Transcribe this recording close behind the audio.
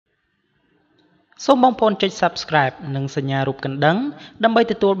សូមបងប្អូនចុច Subscribe និងសញ្ញារូបកណ្ដឹងដើម្បី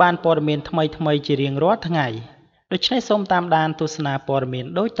ទទួលបានព័ត៌មានថ្មីៗជារៀងរាល់ថ្ងៃដូច្នេះសូមតាមដានទស្សនាព័ត៌មាន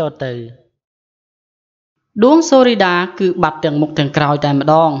ដូចតទៅដួងសូរីដាគឺបាត់ទាំងមុខទាំងក្រោយតែម្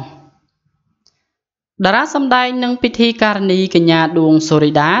ដងតារាសម្ដែងនិងពិធីការនីកញ្ញាដួងសូ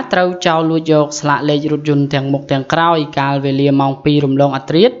រីដាត្រូវចោលលួចយកស្លាកលេខរថយន្តទាំងមុខទាំងក្រោយកាលវេលាម៉ោង 2 រំលងអ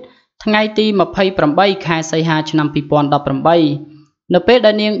ធ្រាត្រថ្ងៃទី 28 ខែសីហាឆ្នាំ 2018 នៅពេល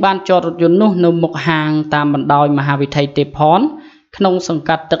ដែលនាងបានចតរថយន្តនោះនៅមុខហាងតាមបណ្ដោយមហាវិថីទេពផនក្នុងសង្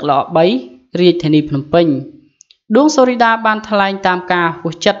កាត់ទឹកល្អ3រាជធានីភ្នំពេញដួងសូរីដាបានថ្លែងតាមការហួ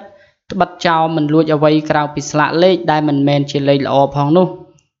សចិត្តត្បិតចោលមិនលួចអ្វីក្រៅពីស្លាកលេខដែលមិនមែនជាលេខល្អផងនោះ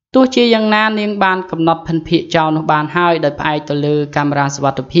ទោះជាយ៉ាងណានាងបានកំណត់ភិនភាគចោលនោះបានហើយដោយផ្អែកទៅលើកាមេរ៉ាសុវ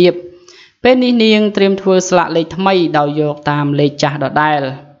ត្ថិភាពពេលនេះនាងត្រៀមធ្វើស្លាកលេខថ្មីដោយយកតាមលេខចាស់ដដែល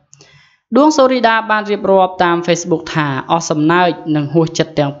ដួងសូរីដាបានរៀបរាប់តាម Facebook ថាអស់សំណើចនិងហួសចិត្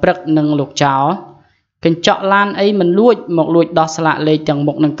តទាំងព្រឹកនិងលោកចោលកញ្ចក់ឡានអីមិនលួចមកលួចដោះស្លាកលេខទាំង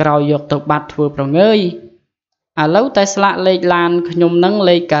មុខនិងក្រោយយកទៅបាត់ធ្វើប្រងើយឥឡូវតែស្លាកលេខឡានខ្ញុំនឹង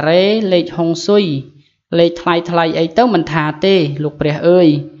លេខការ៉េលេខហុងស៊ុយលេខថ្លៃអីទៅមិនថាទេលោកព្រះអើយ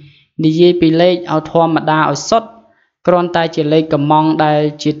និយាយពីលេខឲ្យធម្មតាឲ្យសុទ្ធគ្រាន់តែជាលេខកំងដែល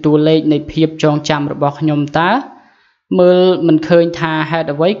ជាតួលេខនៃភាពចងចាំរបស់ខ្ញុំតើមើលមិនឃើញថាហេតុ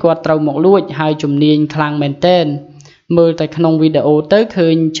អ្វីគាត់ត្រូវមកលួចហើយជំនាញខ្លាំងមែនទែនមើលតែក្នុងវីដេអូទៅឃើ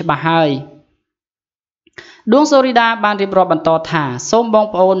ញច្បាស់ហើយដួងសូរីដាបានរៀបរាប់បន្តថាសូមបង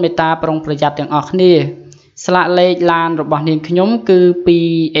ប្អូនមេត្តាប្រុងប្រយ័ត្នទាំងអស់គ្នាស្លាកលេខឡានរបស់នាងខ្ញុំគឺ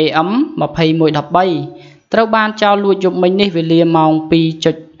 2AM 2113ត្រូវបានចោលលួចយប់មិញនេះវេលាម៉ោង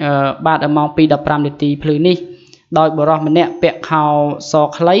បាទម៉ោង 2:15 នាទីភ្លឺនេះដោយបុរសម្នាក់ពាក់ខោស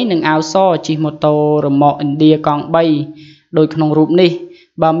ខ្លីនិងអាវសជិះម៉ូតូរ៉ឺម៉កឥណ្ឌាកង់3ដោយក្នុងរូបនេះ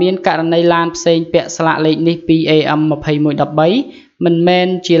បើមានករណីឡានផ្សេងពាក់ស្លាកលេខនេះ 2AM 2113មិនមែន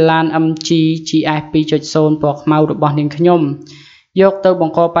ជាឡាន MG GS 2.0 ពណ៌ខ្មៅរបស់នាងខ្ញុំយកទៅប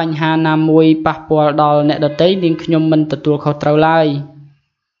ង្កបញ្ហាណាមួយប៉ះពាល់ដល់អ្នកដទៃនាងខ្ញុំមិនទទួលខុសត្រូវឡើយ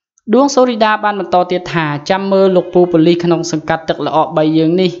ដួងសូរីដាបានបន្តទៀតថាចាំមើលលោកពូប៉ូលីសក្នុងសង្កាត់ទឹកល្អ3យើ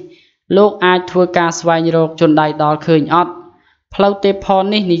ងនេះលោកអាចធ្វើការស្វែងរកជនដៃដល់ឃើញអត់ផ្លូវទេពផន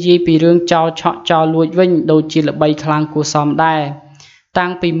នេះនិយាយពីរឿងចោលឆក់ចោលលួចវិញដូចជាល្បីខ្លាំងគួរសមដែរតាំ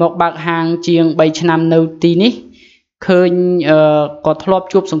ងពីមកបើកហាងជាង3ឆ្នាំនៅទីនេះឃើញក៏ធ្លាប់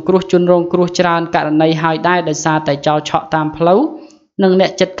ជួបសង្គ្រោះជនរងគ្រោះច្រើនករណីហើយដែរដោយសារតែចោលឆក់តាមផ្លូវនិងអ្ន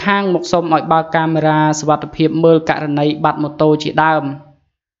កចិត្តខាងមកសុំឲ្យបើកកាមេរ៉ាសុវត្ថិភាពមើលករណីបាត់ម៉ូតូជាដើម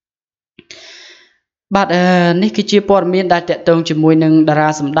បាទនេះគឺជាព័ត៌មានដែលតាក់ទងជាមួយនឹងតារា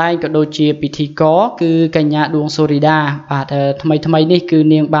សម្ដែងក៏ដូចជាពិធីករគឺកញ្ញាដួងសូរីដាបាទថ្មីនេះគឺ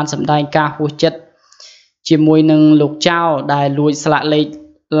នាងបានសម្ដែងការហួសចិត្តជាមួយនឹងលោកចៅដែលលួចស្លាកលេខ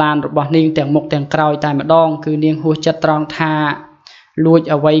ឡានរបស់នាងទាំងមុខទាំងក្រោយតែម្ដងគឺនាងហួសចិត្តត្រង់ថាលួច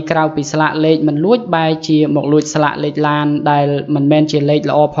អ្វីក្រៅពីស្លាកលេខមិនលួចបែរជាមកលួចស្លាកលេខឡានដែលមិនមែនជាលេខ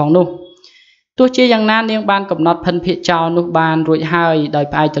ល្អផងនោះទោះជាយ៉ាងណានាងបានកំណត់ភិនភាគចោលនោះបានរួចហើយដោយ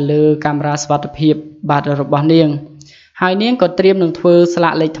ផ្អែកទៅលើកាមេរ៉ាសុវត្ថិភាពបាទរបស់នាងហើយនាងក៏ត្រៀមនឹងធ្វើស្លា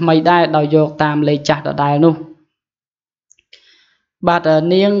កលេខថ្មីដែរដោយយកតាមលេខចាស់ដដែលនោះបាទ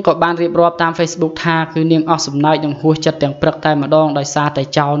នាងក៏បានរៀបរាប់តាម Facebook ថាគឺនាងអស់សំណើចនិងហួសចិត្តទាំងព្រឹកតែម្ដងដោយសារតែ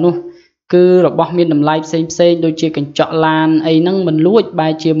ចោលនោះគឺរបស់មានតម្លៃផ្សេងដូចជាកញ្ចក់ឡានអីហ្នឹងមិនលួចបែ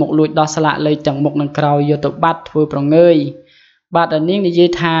រជាមកលួចដោះស្លាកលេខទាំងមុខនិងក្រោយយកទៅបាត់ធ្វើប្រងើយបាទនាងនិយាយ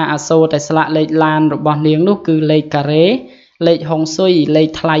ថាអាសូរតែស្លាកលេខឡានរបស់នាងនោះគឺលេខការ៉េលេខហុងស៊ុយលេខ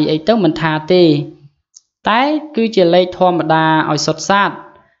ថ្លៃអីទៅមិនថាទេតែគឺជាលេខធម្មតាឲ្យសុទ្ធសាធ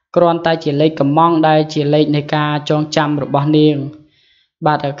គ្រាន់តែជាលេខកំងដែលជាលេខនៃការចងចាំរបស់នាង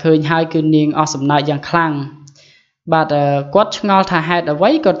បាទឃើញហើយគឺនាងអស់សំណើចយ៉ាងខ្លាំងបាទគាត់ឆ្ងល់ថាហេតុអ្វី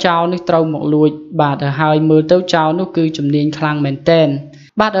ក៏ចោលនេះត្រូវមកលួចបាទហើយមើលទៅចោលនោះគឺជំនាញខ្លាំងមែនទែន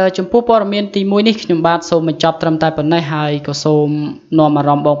បាទចំពោះព័ត៌មានទី1នេះខ្ញុំបាទសូមបញ្ចប់ត្រឹមតែប៉ុណ្ណេះហើយក៏សូមនាំអា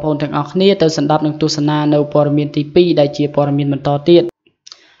រម្មណ៍បងប្អូនទាំងអស់គ្នាទៅស្ដាប់និងទស្សនានៅព័ត៌មានទី2ដែលជាព័ត៌មានបន្តទៀត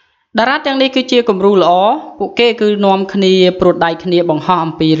តារាទាំងនេះគឺជាគំរូល្អពួកគេគឺនាំគ្នាព្រួតដៃគ្នាបង្ហោះ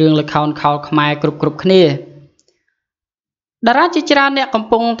អំពីរឿងល្ខោនខោលខ្មែរគ្រប់គ្នាតារាជាច្រើនអ្នកកំ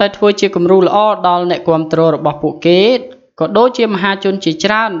ពុងតែធ្វើជាគំរូល្អដល់អ្នកគាំទ្ររបស់ពួកគេក៏ដូចជាមហាជនជា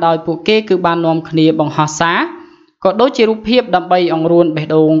ច្រើនដោយពួកគេគឺបាននាំគ្នាបង្ហោះសារក៏ដូចជារូបភាពដើម្បីអង្រួនបេះ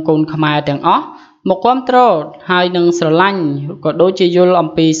ដូងកូនខ្មែរទាំងអស់មកគាំទ្រហើយនឹងស្រឡាញ់ក៏ដូចជាយល់អំ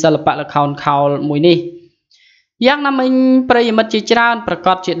ពីសិល្បៈល្ខោនខោលមួយនេះយ៉ាងណាមិញប្រិយមិត្តជាច្រើនប្រ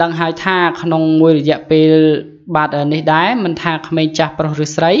កាសជាដឹងហើយថាក្នុងមួយរយៈពេលបាទនេះដែរមិនថាក្មេងចាស់ប្រុសឬ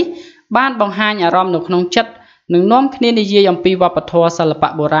ស្រីបានបង្ហាញអារម្មណ៍នៅក្នុងចិត្តនឹងនាំគ្នានិយាយអំពីវប្បធម៌សិល្បៈ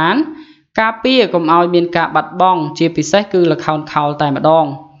បុរាណការពារកុំឲ្យមានការបាត់បង់ជាពិសេសគឺល្ខោនខោលតែម្ដង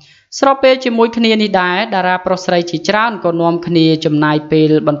ស្របពេលជាមួយគ្នានេះដែរតារាប្រុសស្រីជាច្រើនក៏នាំគ្នាចំណាយពេ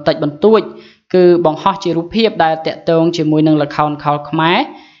លបន្តិចបន្តួច គឺបង្ហោះជារូបភាពដែលតាក់ទងជាមួយនឹងល្ខោនខោលខ្មែរ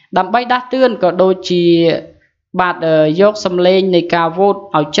ដើម្បីដាស់តឿនក៏ដូចជាបាទយកសម្លេងនៃការវោត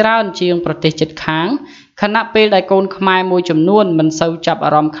ឲ្យច្រើនជាងប្រទេសជិតខាងខណៈពេលដែលកូនខ្មែរមួយចំនួនមិនសូវចាប់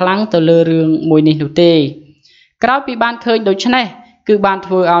អារម្មណ៍ខ្លាំងទៅលើរឿងមួយនេះនោះទេក្រោយពីបានឃើញដូច្នេះគឺបាន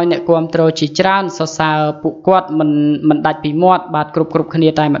ធ្វើឲ្យអ្នកគាំទ្រជាច្រើនសរសើរពួកគាត់មិនដាច់ពីមាត់បាទគ្រប់គ្នា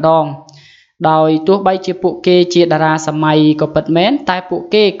តែម្ដងដោយទោះបីជាពួកគេជាតារាសម័យក៏ពិតមែនតែពួក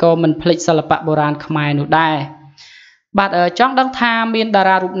គេក៏មិនភ្លេចសិល្បៈបុរាណខ្មែរនោះដែរបាទចង់ដឹងថាមានតា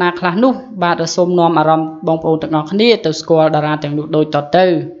រារូបណាខ្លះនោះបាទសូមនាំអារម្មណ៍បងប្អូនទាំងអស់គ្នាទៅស្គាល់តារាទាំងនោះដូចតទៅ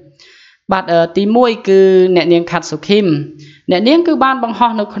បាទទី1គឺអ្នកនាងខាត់សុខីមអ្នកនាងគឺបានបង្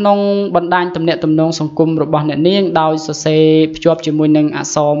ហោះនៅក្នុងបណ្ដាញទំនាក់ទំនងសង្គមរបស់អ្នកនាងដោយសរសេរភ្ជាប់ជាមួយនឹងអ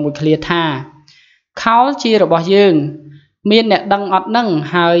ក្សរមួយឃ្លាថាខោលជារបស់យើងមានអ្នកដឹងអត់នឹង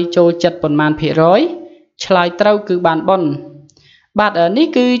ហើយចូលចិត្តប៉ុន្មានភាគរយឆ្លើយត្រូវគឺបានប៉ុនបាទនេះ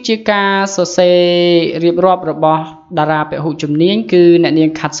គឺជាការសរសេររៀបរាប់របស់តារាពហុជំនាញគឺអ្នកនាង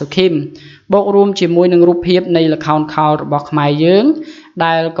ខាត់សុខីមបូករួមជាមួយនឹងរូបភាពនៃល្ខោនខោលរបស់ខ្មែរយើង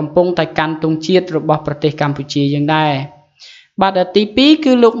ដែលកំពុងតែកាន់ទង់ជាតិរបស់ប្រទេសកម្ពុជាយើងដែរបាទទី2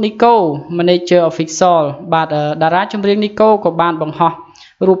គឺលោកនីកូ Manager Official បាទតារាចម្រៀងនីកូក៏បានបង្ហោះ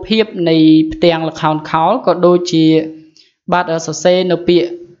រូបភាពនៃផ្ទាំងល្ខោនខោលក៏ដូចជាបាទសរសេរនៅពាក្យ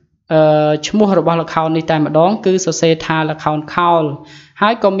ឈ្មោះរបស់ល្ខោននេះតែម្ដងគឺសរសេរថាល្ខោនខោលហើ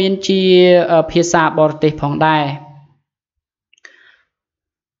យក៏មានជាភាសាបរទេសផងដែរ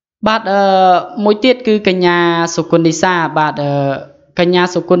បាទមួយទៀតគឺកញ្ញាសុគន្ធនិសាបាទកញ្ញា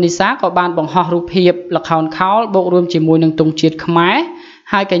សុគន្ធនិសាក៏បានបង្ហោះរូបភាពល្ខោនខោលបូករួមជាមួយនឹងទង់ជាតិខ្មែរ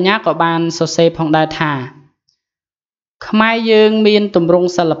ហើយកញ្ញាក៏បានសរសេរផងដែរថាខ្មែរយើងមានទម្រង់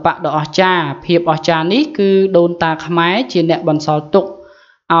សិល្បៈដ៏អស្ចារ្យភាពអស្ចារ្យនេះគឺដូនតាខ្មែរជាអ្នកបន្សល់ទុក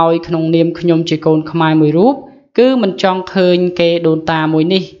ឲ្យក្នុងនាមខ្ញុំជាកូនខ្មែរមួយរូបគឺមិនចង់ឃើញគេដូនតាមួយ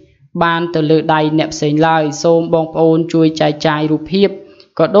នេះបានទៅលើដៃអ្នកផ្សេងឡើយសូមបងប្អូនជួយចែកចាយរូបភាព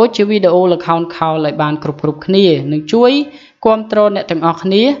ក៏ដូចជាវីដេអូល្ខោនខោលឲ្យបានគ្រប់គ្នានិងជួយគាំទ្រអ្នកទាំងអស់គ្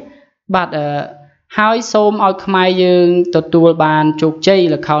នាបាទហើយសូមឲ្យខ្មែរយើងទទួលបានជោគជ័យ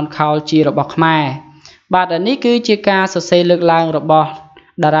ល្ខោនខោលជារបស់ខ្មែរបាទនេះគឺជាការសរសេរលើកឡើងរបស់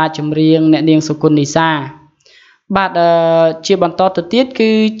តារាចម្រៀងអ្នកនាងសុគន្ធនិសាបាទជាបន្តទៅទៀត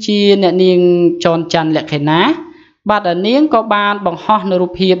គឺជាអ្នកនាងចនច័ន្ទលក្ខិណាបាទនាងក៏បានបង្ហោះនៅរូ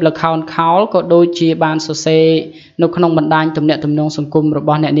បភាពល្ខោនខោលក៏ដូចជាបានសរសេរនៅក្នុងបណ្ដាញទំនាក់ទំនងសង្គមរប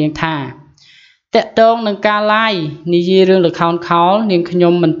ស់អ្នកនាងថាតកតងនឹងការ live និយាយរឿងល្ខោនខោលនាងខ្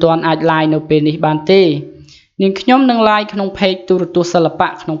ញុំមិនទាន់អាច live នៅពេលនេះបានទេនាងខ្ញុំនឹង live ក្នុង page ទូរទស្សន៍សិល្បៈ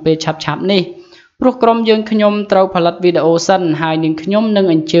ក្នុងពេលឆាប់នេះព្រោះក្រុមយើងខ្ញុំត្រូវផលិតវីដេអូសិនហើយនាងខ្ញុំនឹង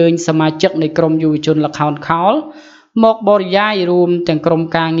អញ្ជើញសមាជិកនៃក្រុមយុវជនល្ខោនខោលមកបរិយាយរួមទាំងក្រុម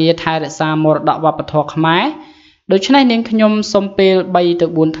ការងារថែរក្សាមរតកវប្បធម៌ខ្មែរដូច្នេះនាងខ្ញុំសូមពេល3ទៅ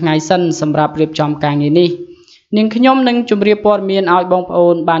4ថ្ងៃសិនសម្រាប់រៀបចំការងារនេះនាងខ្ញុំនឹងជម្រាបព័ត៌មានឲ្យបងប្អូ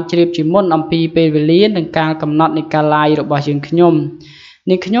នបានជ្រាបជាមុនអំពីពេលវេលានិងការកំណត់នៃការ live របស់យើងខ្ញុំ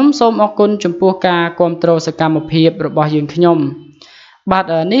នាងខ្ញុំសូមអរគុណចំពោះការគាំទ្រសកម្មភាពរបស់យើងខ្ញុំបាទ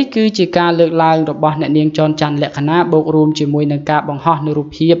នេះគឺជាការលើកឡើងរបស់អ្នកនាងចនច័ន្ទលក្ខណាបូករួមជាមួយនឹងការបង្ហោះនៅរូប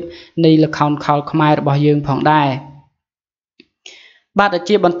ភាពនៃល្ខោនខោលខ្មែររបស់យើងផងដែរបាទ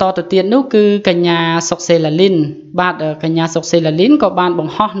ជាបន្តទៅទៀតនោះគឺកញ្ញាសុកសេឡាលីនបាទកញ្ញាសុកសេឡាលីនក៏បានប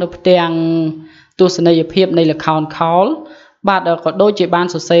ង្ហោះនៅផ្ទាំងទស្សនីយភាពនៃល្ខោនខោលបាទក៏ដូចជាបាន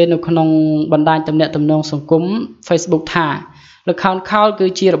សរសេរនៅក្នុងបណ្ដាញទំនាក់ទំនងសង្គម Facebook ថាល្ខោនខោលគឺ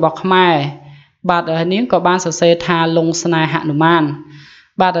ជារបស់ខ្មែរបាទនាងក៏បានសរសេរថាលងស្នេហ៍ហនុមាន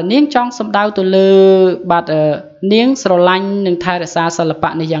បាទនាងចង់សម្ដៅទៅលើបាទនាងស្រឡាញ់និងថែរក្សាសិល្បៈ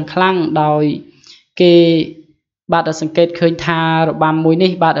នេះយ៉ាងខ្លាំងដោយគេបាទសង្កេតឃើញថារបាំមួយ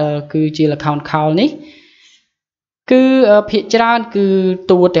នេះបាទគឺជាល្ខោនខោលនេះគឺភាគច្រើនគឺ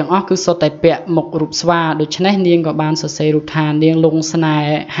តួទាំងអស់គឺសុទ្ធតែពាក់មុខរូបស្វាដូច្នេះនាងក៏បានសរសេររូបថានាងលងស្នេ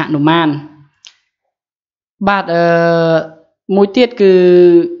ហ៍ហនុមានបាទមួយទៀតគឺ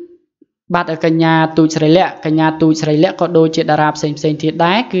បាទកញ្ញាទូចស្រីលក្ខក៏ដូចជាតារាផ្សេងទៀត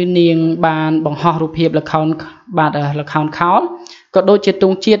ដែរគឺនាងបានបង្ហោះរូបភាពល្ខោនខោលក៏ដូចជាទ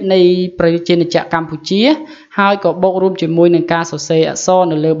ង់ជាតិនៃប្រជាណាចក្រកម្ពុជាហើយក៏បូករួមជាមួយនឹងការសរសេរអក្សរ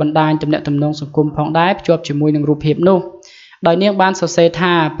នៅលើបណ្ដាញទំនាក់ទំនងសង្គមផងដែរភ្ជាប់ជាមួយនឹងរូបភាពនោះដោយនាងបានសរសេរ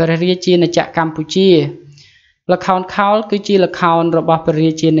ថាព្រះរាជាណាចក្រកម្ពុជាល្ខោនខោលគឺជាល្ខោនរបស់ព្រះ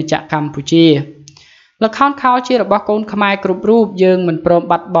រាជាណាចក្រកម្ពុជាល្ខោនខោលជារបស់កូនខ្មែរគ្រប់រូបយើងមិនព្រម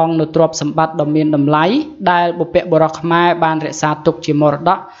បាត់បង់នូវទ្រព្យសម្បត្តិដ៏មានតម្លៃដែលបុព្វបុរសខ្មែរបានរក្សាទុកជាមរត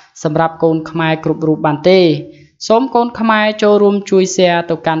កសម្រាប់កូនខ្មែរគ្រប់រូបបានទេសូមកូនខ្មែរចូលរួមជួយ share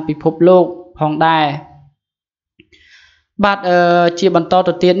ទៅកាន់ពិភពលោកផងដែរបាទជាបន្ត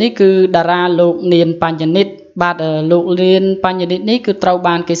ទៅទៀតនេះគឺតារាលោកនានបញ្ញនិត បាទលោកលៀនបញ្ញនិតនេះគឺត្រូវ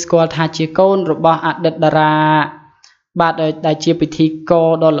បានគេស្គាល់ថាជាកូនរបស់អតីតតារាបាទដែលជាពិធីករ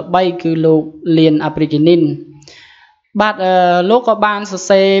ដ៏ល្បីគឺលោកលៀនអាព្រីគីនីនបាទលោកក៏បានសរ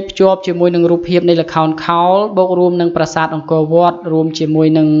សេរភ្ជាប់ជាមួយនឹងរូបភាពនៃល្ខោនខោលបូករួមនឹងប្រាសាទអង្គរវត្តរួមជាមួយ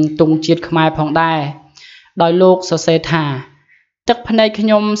នឹងទង់ជាតិខ្មែរផងដែរដោយលោកសរសេរថាទឹកភ្នែកខ្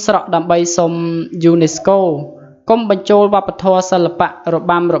ញុំស្រក់ដើម្បីសុំ UNESCO កុំបញ្ចូលវប្បធម៌សិល្បៈរ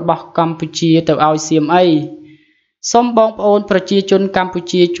បាំរបស់កម្ពុជាទៅឲ្យសៀមអីសូមបងប្អូនប្រជាជនកម្ពុ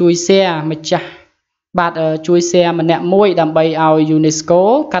ជាជួយ share ម្ចាស់បាទជួយ share ម្នាក់មួយដើម្បីឲ្យ UNESCO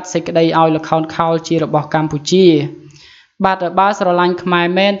កាត់សេចក្តីឲ្យល្ខោនខោលជារបស់កម្ពុជាបាទបើស្រឡាញ់ខ្មែរ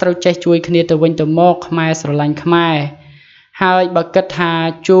មែនត្រូវចេះជួយគ្នាទៅវិញទៅមកខ្មែរស្រឡាញ់ខ្មែរហើយបើគិតថា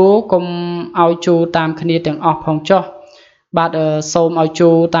ជួកុំឲ្យជួតាមគ្នាទាំងអស់ផងចុះបាទសូមឲ្យជួ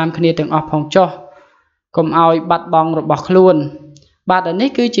តាមគ្នាទាំងអស់ផងចុះកុំឲ្យបាត់បង់របស់ខ្លួនបាទនេះ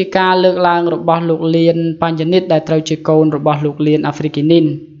គឺជាការលើកឡើងរបស់លោកលៀនបញ្ញនិតដែលត្រូវជាកូនរបស់លោកលៀនអាហ្វ្រិកីនីន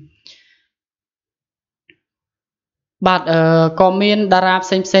បាទក៏មានតារាផ្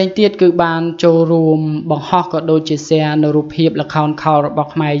សេងទៀតគឺបានចូលរួមបង្ហោះក៏ដូចជា share នៅរូបភាពល្ខោនខោលរបស់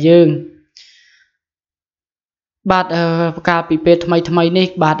ខ្មែរយើងបាទកាលពីពេលថ្មីនេះ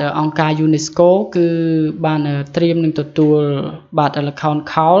បាទអង្គការ UNESCO គឺបានត្រៀមនឹងទទួលបាទល្ខោន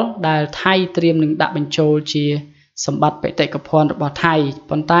ខោលដែលថៃត្រៀមនឹងដាក់បញ្ចូលជាសម្បត្តិបេតិកភណ្ឌរបស់ថៃ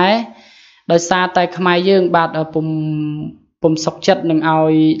ប៉ុន្តែដោយសារតែខ្មែរយើងបាទពុំសុខចិត្តនឹងឲ្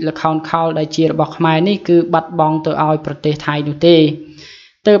យល្ខោនខោលដែលជារបស់ខ្មែរនេះគឺបាត់បង់ទៅឲ្យប្រទេសថៃនោះទេ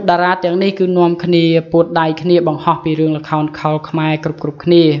ទើបតារាទាំងនេះគឺនាំគ្នាពួតដៃគ្នាបង្ហោះពីរឿងល្ខោនខោលខ្មែរគ្រប់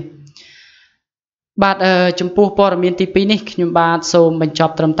គ្នាបាទចំពោះព័ត៌មានទី2នេះខ្ញុំបាទសូមបញ្ច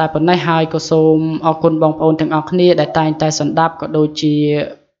ប់ត្រឹមតែប៉ុណ្ណេះហើយក៏សូមអរគុណបងប្អូនទាំងអស់គ្នាដែលតែងតែសន្តាប់ក៏ដូចជា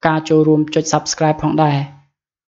ការចូលរួមចុច Subscribe ផងដែរ